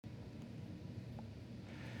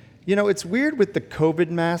It's weird with the COVID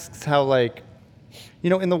masks how, like,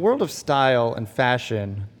 in the world of style and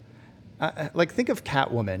fashion, like, think of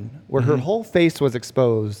Catwoman, where her whole face was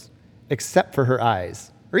exposed except for her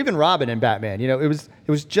eyes. Or even Robin in Batman. It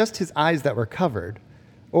was just his eyes that were covered.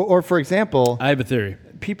 Or for example, I have a theory.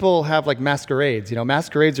 People have, like, masquerades.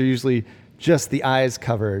 Masquerades are usually just the eyes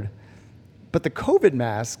covered. But the COVID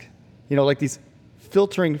mask, like these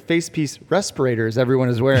filtering face piece respirators everyone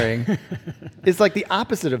is wearing, is like the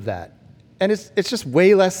opposite of that. And it's just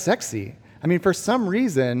way less sexy. I mean, for some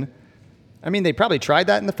reason, they probably tried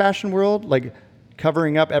that in the fashion world, like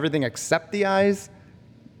covering up everything except the eyes,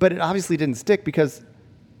 but it obviously didn't stick because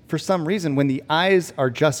for some reason, when the eyes are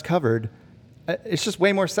just covered, it's just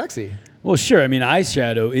way more sexy. Well, sure.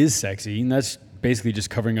 Eyeshadow is sexy, and that's basically just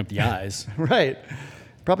covering up the eyes. Right.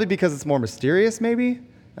 Probably because it's more mysterious, maybe.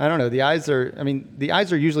 I don't know. The eyes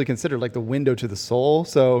are usually considered like the window to the soul.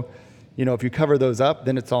 So, if you cover those up,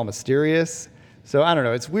 then it's all mysterious. So I don't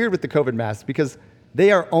know. It's weird with the COVID mask because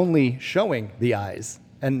they are only showing the eyes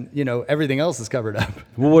and, everything else is covered up.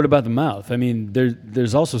 Well, what about the mouth?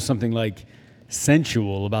 There's also something like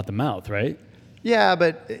sensual about the mouth, right? Yeah,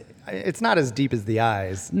 but it's not as deep as the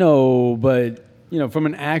eyes. No, but, from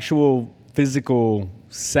an actual physical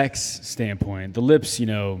sex standpoint, the lips,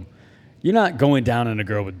 you're not going down on a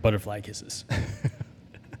girl with butterfly kisses.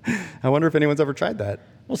 I wonder if anyone's ever tried that.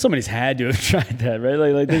 Well, somebody's had to have tried that, right?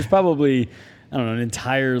 Like there's probably, I don't know, an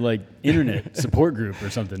entire like internet support group or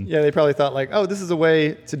something. Yeah, they probably thought like, oh, this is a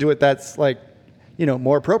way to do it that's like,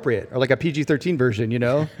 more appropriate, or like a PG-13 version,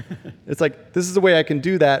 It's like, this is a way I can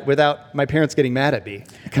do that without my parents getting mad at me.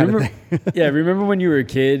 Remember when you were a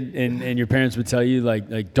kid and your parents would tell you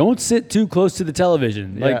like don't sit too close to the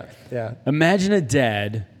television. Yeah. Imagine a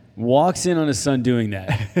dad walks in on his son doing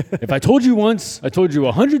that. If I told you once, I told you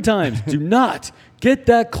 100 times, do not get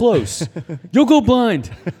that close. You'll go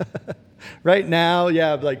blind. Right now,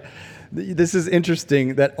 yeah, like this is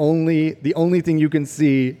interesting that the only thing you can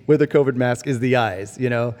see with a COVID mask is the eyes,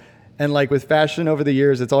 And like with fashion over the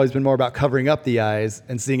years, it's always been more about covering up the eyes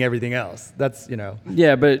and seeing everything else. That's,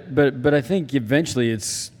 Yeah, but I think eventually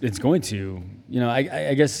it's going to,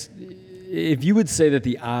 I guess if you would say that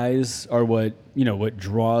the eyes are what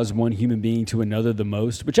draws one human being to another the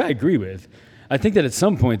most, which I agree with, I think that at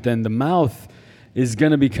some point then the mouth is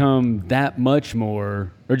going to become that much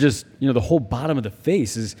more, or just, the whole bottom of the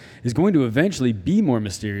face is going to eventually be more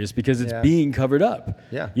mysterious because it's being covered up.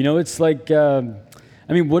 Yeah. It's like,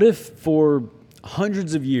 what if for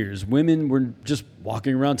hundreds of years women were just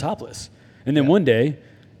walking around topless, and then one day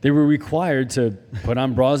they were required to put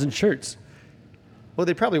on bras and shirts? Well,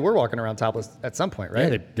 they probably were walking around topless at some point,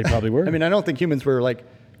 right? Yeah, they probably were. I don't think humans were like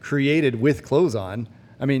created with clothes on.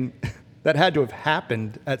 That had to have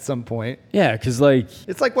happened at some point. Yeah, because like...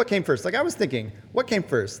 It's like what came first? Like I was thinking, what came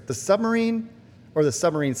first? The submarine or the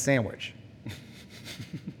submarine sandwich?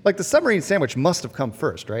 Like the submarine sandwich must have come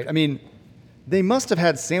first, right? They must have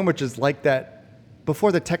had sandwiches like that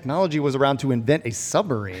before the technology was around to invent a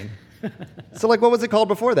submarine. So like what was it called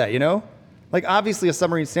before that, Like obviously a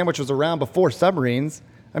submarine sandwich was around before submarines.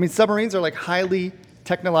 Submarines are like highly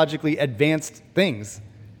technologically advanced things.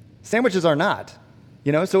 Sandwiches are not.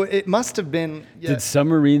 So it must have been... Yeah. Did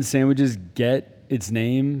submarine sandwiches get its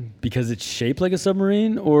name because it's shaped like a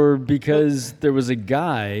submarine, or because there was a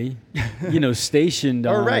guy, stationed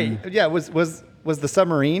on... Oh, right. Yeah, was the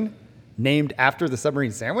submarine named after the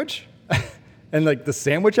submarine sandwich? And like the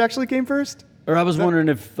sandwich actually came first? Or I was wondering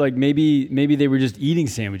if like maybe they were just eating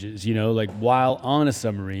sandwiches, like while on a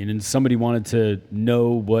submarine, and somebody wanted to know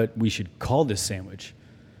what we should call this sandwich.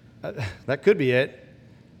 That could be it.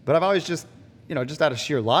 But I've always just out of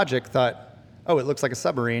sheer logic, thought, oh, it looks like a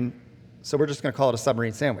submarine, so we're just going to call it a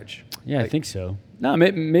submarine sandwich. Yeah, I think so. No,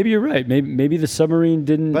 maybe you're right. Maybe the submarine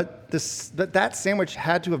didn't... But that sandwich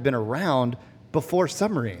had to have been around before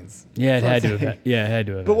submarines. Yeah, it had to have. Yeah, it had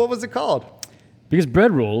to have. But what was it called? Because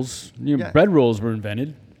bread rolls, bread rolls were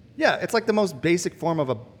invented. Yeah, it's like the most basic form of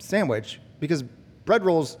a sandwich, because bread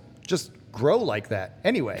rolls just grow like that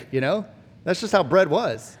anyway, That's just how bread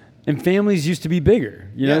was. And families used to be bigger,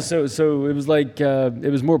 so it was like,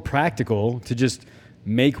 it was more practical to just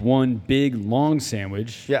make one big, long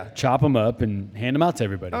sandwich, chop them up, and hand them out to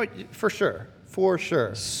everybody. Oh, for sure.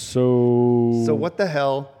 So what the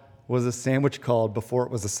hell was a sandwich called before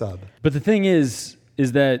it was a sub? But the thing is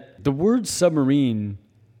that the word submarine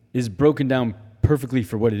is broken down perfectly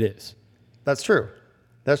for what it is. That's true.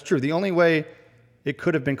 The only way it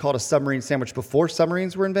could have been called a submarine sandwich before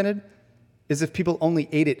submarines were invented is if people only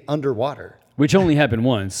ate it underwater. Which only happened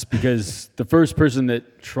once, because the first person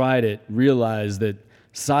that tried it realized that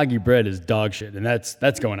soggy bread is dog shit, and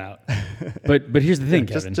that's going out. But here's the thing,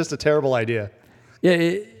 Kevin. Just a terrible idea.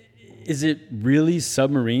 Yeah, is it really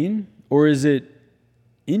submarine or is it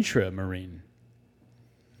intramarine?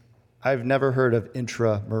 I've never heard of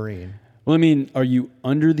intramarine. Well, I mean, are you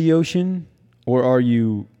under the ocean or are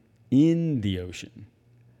you in the ocean?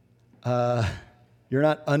 You're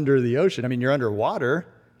not under the ocean. I mean, you're underwater.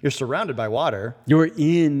 You're surrounded by water. You're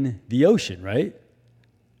in the ocean, right?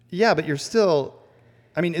 Yeah, but you're still.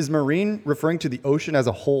 I mean, is marine referring to the ocean as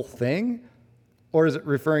a whole thing? Or is it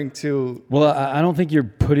referring to. Well, I don't think you're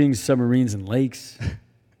putting submarines in lakes.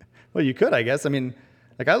 Well, you could, I guess. I mean,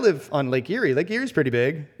 like I live on Lake Erie. Lake Erie's pretty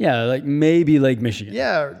big. Yeah, like maybe Lake Michigan.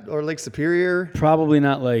 Yeah, or Lake Superior, Probably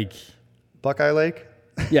not like, Buckeye Lake.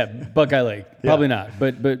 yeah, Buckeye Lake. Probably not.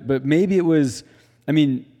 But maybe it was, I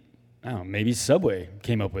mean, I don't know, maybe Subway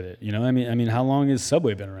came up with it. You know, I mean, how long has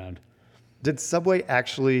Subway been around? Did Subway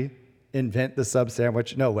actually invent the sub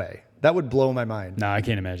sandwich? No way. That would blow my mind. No, I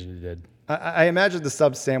can't imagine it did. I imagine the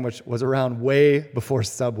sub sandwich was around way before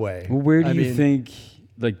Subway. Well, where do I you mean, think,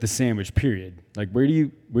 like the sandwich period? Like, where do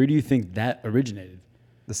you think that originated?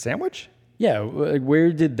 the sandwich? Yeah, like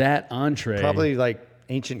where did that entree? Probably like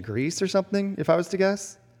ancient Greece or something, if I was to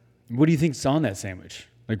guess. What do you think's on that sandwich?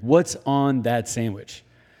 Like, what's on that sandwich?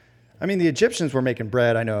 I mean, the Egyptians were making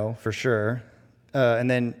bread, I know for sure. And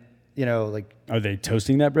then, you know, like, Are they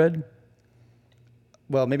toasting that bread?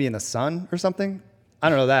 well, maybe in the sun or something. I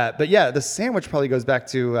don't know that. But yeah, the sandwich probably goes back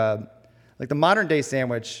to like the modern day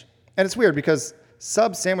sandwich. And it's weird because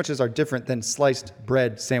sub sandwiches are different than sliced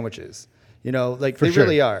bread sandwiches. You know, like For they sure,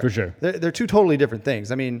 really are. for sure. They're two totally different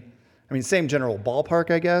things. I mean, same general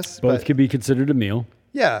ballpark, I guess. Both but could be considered a meal.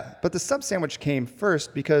 yeah, but the sub sandwich came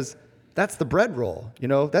first because that's the bread roll. You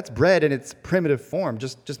know, that's bread in its primitive form,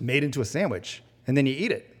 just made into a sandwich, and then you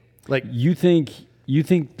eat it. Like You think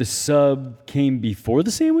the sub came before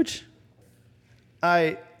the sandwich?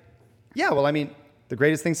 Yeah, well, I mean, the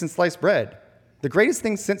greatest thing since sliced bread. The greatest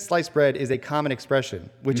thing since sliced bread is a common expression,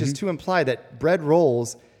 which is to imply that bread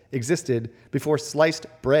rolls existed before sliced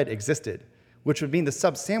bread existed, which would mean the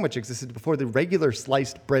sub sandwich existed before the regular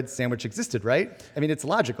sliced bread sandwich existed, right? I mean, it's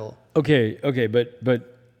logical. Okay,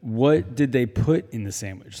 but what did they put in the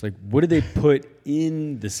sandwich? Like, what did they put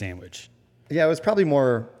in the sandwich? Yeah, it was probably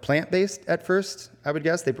more plant-based at first, I would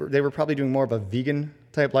guess. They were probably doing more of a vegan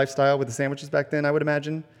type lifestyle with the sandwiches back then, I would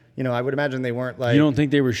imagine. You know, I would imagine they weren't like... You don't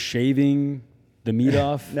think they were shaving the meat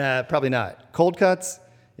off? Nah, probably not. Cold cuts?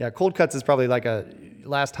 Yeah, cold cuts is probably like a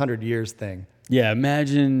last 100 years thing. Yeah,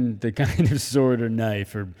 imagine the kind of sword or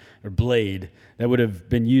knife or blade that would have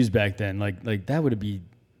been used back then. Like that would be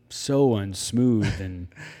so unsmooth and...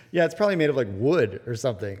 Yeah, it's probably made of like wood or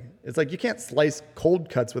something. It's like you can't slice cold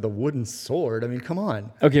cuts with a wooden sword. I mean, come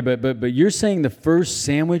on. Okay, but you're saying the first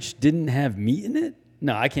sandwich didn't have meat in it?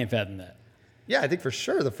 No, I can't fathom that. Yeah, I think for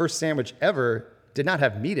sure the first sandwich ever did not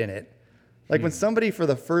have meat in it. Like when somebody for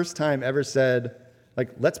the first time ever said, like,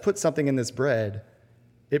 let's put something in this bread,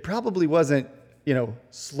 it probably wasn't, you know,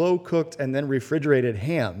 slow cooked and then refrigerated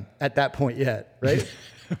ham at that point yet, right?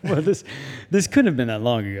 Well, this couldn't have been that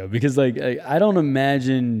long ago because like I don't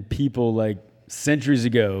imagine people like centuries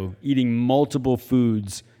ago eating multiple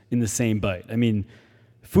foods in the same bite. I mean,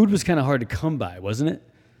 food was kind of hard to come by, wasn't it?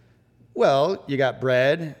 Well, you got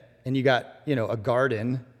bread and you got, you know, a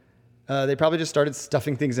garden. They probably just started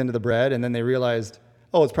stuffing things into the bread and then they realized,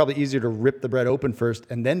 oh, it's probably easier to rip the bread open first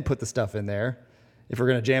and then put the stuff in there if we're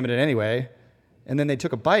going to jam it in anyway. And then they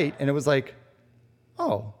took a bite and it was like,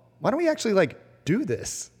 oh, why don't we actually like do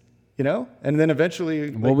this? You know? And then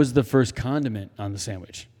eventually... What was the first condiment on the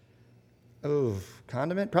sandwich? Oh,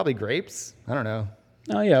 condiment? Probably grapes. I don't know.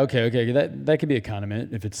 Oh, yeah, okay. That could be a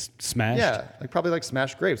condiment if it's smashed. Yeah, like probably like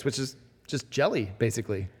smashed grapes, which is just jelly,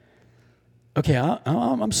 basically. Okay,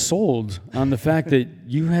 I'm sold on the fact that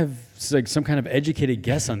you have like some kind of educated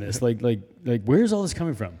guess on this. Like, where's all this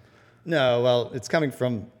coming from? No, well, it's coming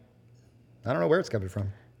from... I don't know where it's coming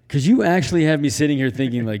from. Because you actually have me sitting here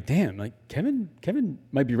thinking, like, damn, like Kevin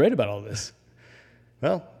might be right about all this.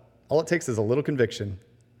 Well, all it takes is a little conviction.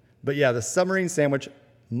 But yeah, the submarine sandwich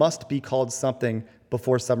must be called something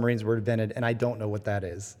before submarines were invented, and I don't know what that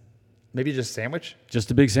is. Maybe just sandwich?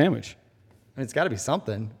 Just a big sandwich. I mean, it's got to be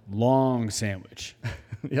something. Long sandwich.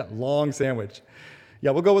 Yeah, long sandwich.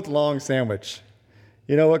 Yeah, we'll go with long sandwich.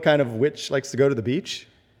 You know what kind of witch likes to go to the beach?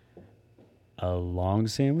 A long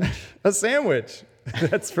sandwich? A sandwich.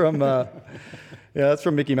 That's from that's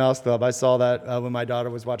from Mickey Mouse Club. I saw that when my daughter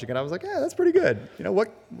was watching it. I was like, yeah, that's pretty good. You know,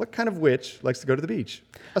 what kind of witch likes to go to the beach?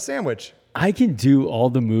 A sandwich. I can do all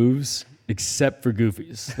the moves except for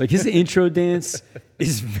Goofy's. Like his intro dance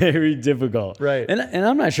is very difficult. Right. And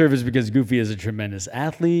I'm not sure if it's because Goofy is a tremendous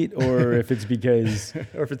athlete or if it's because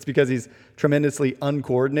or if it's because he's tremendously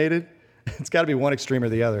uncoordinated. It's got to be one extreme or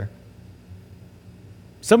the other.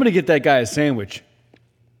 somebody get that guy a sandwich.